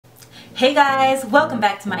Hey guys, welcome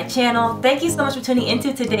back to my channel. Thank you so much for tuning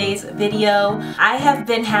into today's video. I have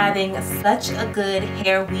been having such a good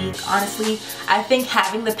hair week. Honestly, I think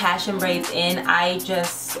having the passion braids in, I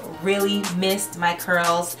just really missed my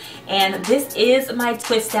curls. And this is my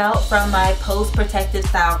twist out from my post protective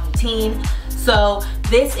style routine. So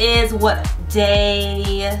this is what's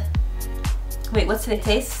today?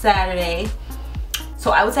 Today's Saturday. So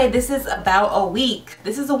I would say this is about a week.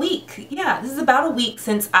 This is about a week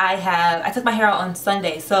since I took my hair out on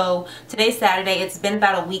Sunday. So today's Saturday. It's been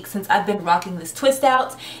about a week since I've been rocking this twist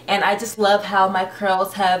out. And I just love how my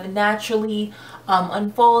curls have naturally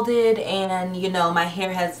unfolded. And, you know, my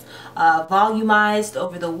hair has volumized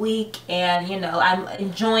over the week. And, you know, I'm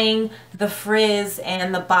enjoying the frizz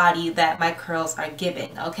and the body that my curls are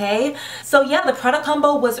giving, okay? So yeah, the product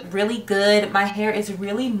combo was really good. My hair is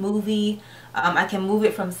really movey. I can move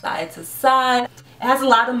it from side to side. It has a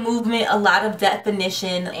lot of movement, a lot of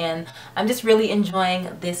definition, and I'm just really enjoying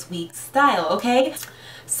this week's style, okay?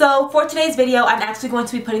 So for today's video, I'm actually going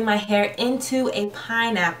to be putting my hair into a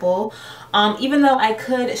pineapple. Even though I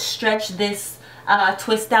could stretch this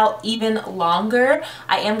twist out even longer,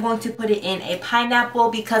 I am going to put it in a pineapple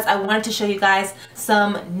because I wanted to show you guys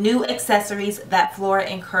some new accessories that Flora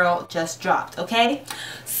and Curl just dropped, okay?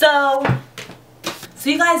 So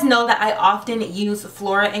you guys know that I often use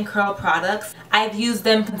Flora and Curl products. I've used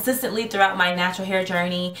them consistently throughout my natural hair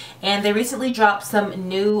journey, and they recently dropped some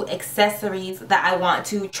new accessories that I want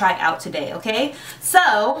to try out today, okay?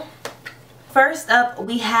 So first up,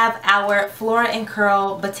 we have our Flora and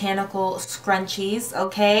Curl botanical scrunchies,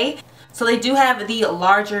 okay? So they do have the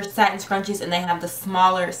larger satin scrunchies and they have the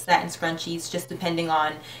smaller satin scrunchies, just depending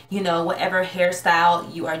on, you know, whatever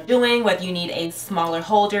hairstyle you are doing, whether you need a smaller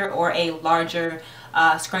holder or a larger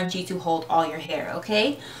scrunchie to hold all your hair,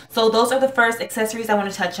 okay? So those are the first accessories I want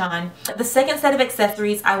to touch on. The second set of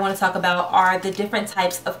accessories I want to talk about are the different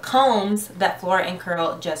types of combs that Flora and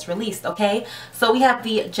Curl just released, okay? So we have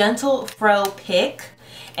the Gentle Fro Pick,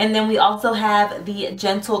 and then we also have the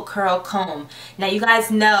Gentle Curl Comb. Now you guys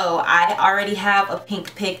know I already have a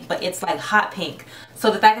pink pick, but it's like hot pink.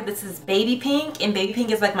 So the fact that this is baby pink, and baby pink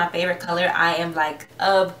is like my favorite color, I am like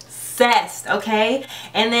obsessed, okay?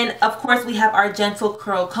 And then of course we have our Gentle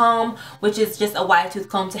Curl Comb, which is just a wide tooth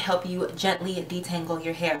comb to help you gently detangle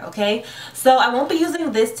your hair, okay? So I won't be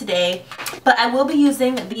using this today, but I will be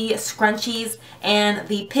using the scrunchies and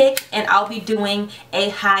the pick, and I'll be doing a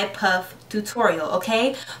high puff tutorial,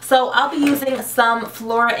 okay? So I'll be using some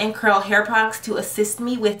Flora and Curl hair products to assist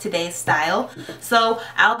me with today's style. So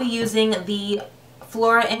I'll be using the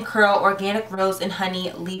Flora and Curl Organic Rose and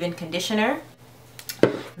Honey Leave-In Conditioner.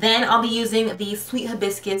 Then I'll be using the Sweet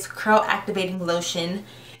Hibiscus Curl Activating Lotion.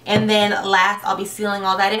 And then last, I'll be sealing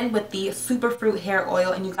all that in with the Superfruit Hair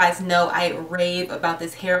Oil. And you guys know I rave about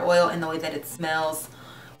this hair oil and the way that it smells.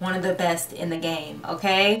 One of the best in the game,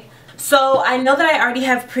 okay? So I know that I already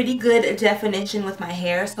have pretty good definition with my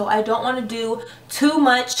hair, so I don't want to do too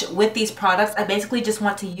much with these products. I basically just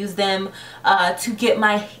want to use them to get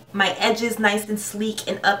my edges nice and sleek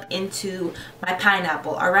and up into my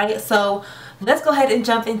pineapple, alright? So let's go ahead and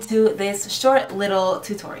jump into this short little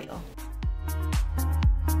tutorial.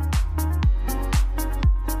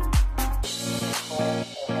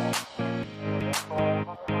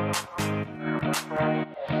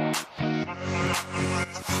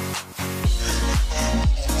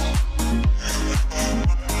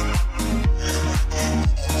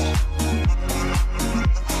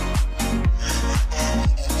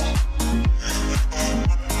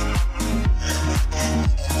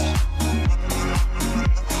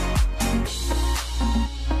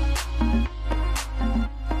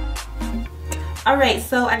 Alright,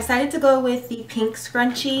 so I decided to go with the pink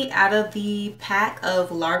scrunchie out of the pack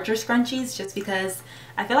of larger scrunchies just because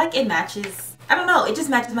I feel like it matches, I don't know, it just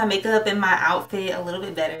matches my makeup and my outfit a little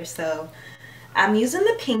bit better. So I'm using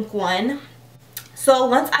the pink one. So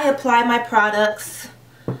once I apply my products,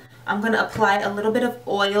 I'm going to apply a little bit of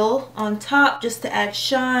oil on top just to add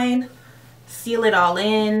shine, seal it all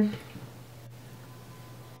in.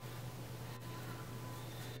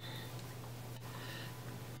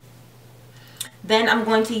 Then I'm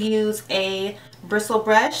going to use a bristle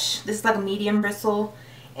brush. This is like a medium bristle.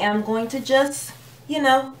 And I'm going to just, you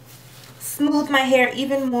know, smooth my hair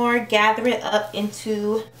even more, gather it up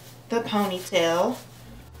into the ponytail.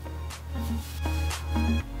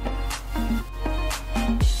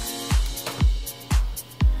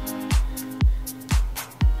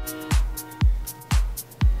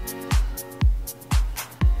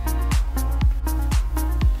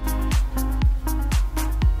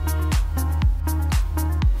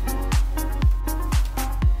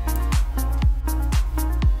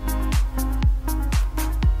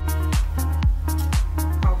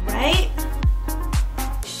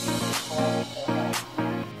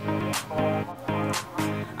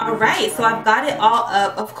 so I've got it all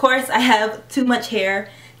up. Of course, I have too much hair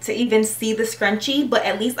to even see the scrunchie, but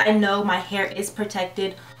at least I know my hair is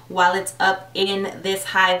protected while it's up in this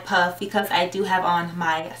high puff because I do have on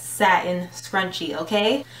my satin scrunchie,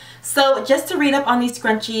 okay? So just to read up on these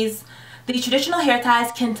scrunchies, the traditional hair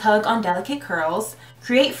ties can tug on delicate curls,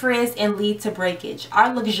 create frizz, and lead to breakage.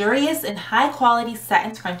 Our luxurious and high quality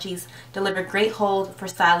satin scrunchies deliver great hold for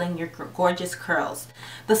styling your gorgeous curls.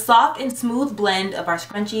 The soft and smooth blend of our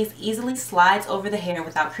scrunchies easily slides over the hair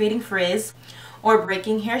without creating frizz or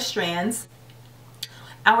breaking hair strands.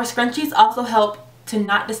 Our scrunchies also help to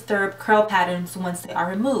not disturb curl patterns once they are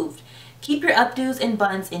removed. Keep your updos and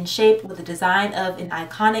buns in shape with the design of an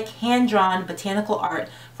iconic hand-drawn botanical art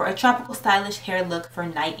for a tropical stylish hair look for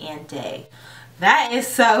night and day. That is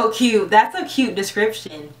so cute. That's a cute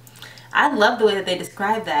description. I love the way that they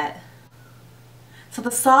describe that. So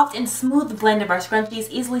the soft and smooth blend of our scrunchies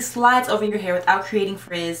easily slides over your hair without creating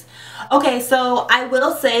frizz. Okay, so I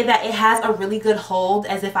will say that it has a really good hold,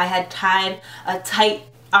 as if I had tied a tight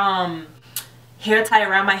hair tie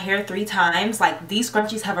around my hair 3 times. Like, these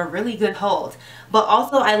scrunchies have a really good hold. But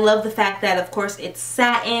also I love the fact that, of course, it's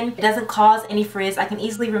satin. It doesn't cause any frizz. I can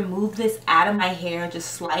easily remove this out of my hair,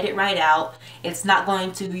 just slide it right out. It's not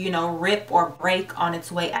going to, you know, rip or break on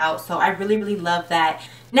its way out. So I really love that.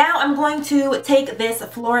 Now I'm going to take this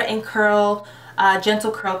Flora and Curl gentle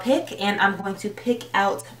curl pick, and I'm going to pick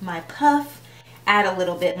out my puff, add a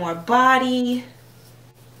little bit more body.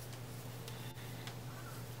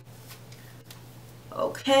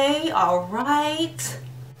 Okay, all right.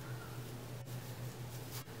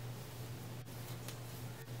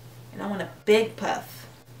 And I want a big puff.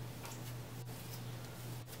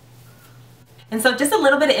 And so just a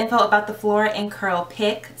little bit of info about the Flora and Curl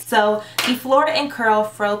pick. So the Flora and Curl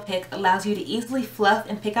Fro pick allows you to easily fluff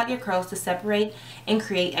and pick out your curls to separate and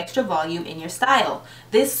create extra volume in your style.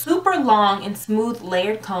 This super long and smooth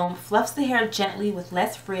layered comb fluffs the hair gently with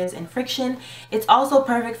less frizz and friction. It's also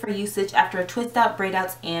perfect for usage after a twist out, braid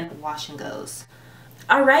outs, and wash and goes.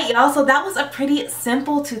 Alright y'all, so that was a pretty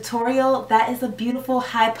simple tutorial. That is a beautiful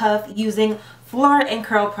high puff using Flora and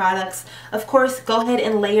Curl products. Of course, go ahead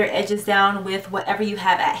and lay your edges down with whatever you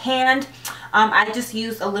have at hand. I just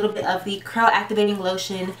used a little bit of the curl activating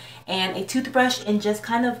lotion and a toothbrush and just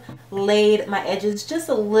kind of laid my edges just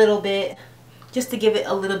a little bit, just to give it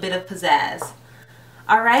a little bit of pizzazz.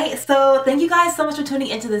 Alright, so thank you guys so much for tuning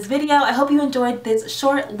into this video. I hope you enjoyed this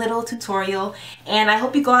short little tutorial, and I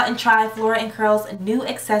hope you go out and try Flora and Curl's new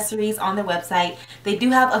accessories on their website. They do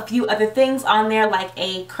have a few other things on there, like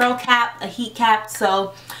a curl cap, a heat cap,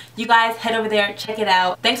 so you guys head over there, check it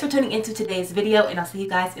out. Thanks for tuning into today's video, and I'll see you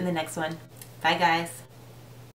guys in the next one. Bye guys.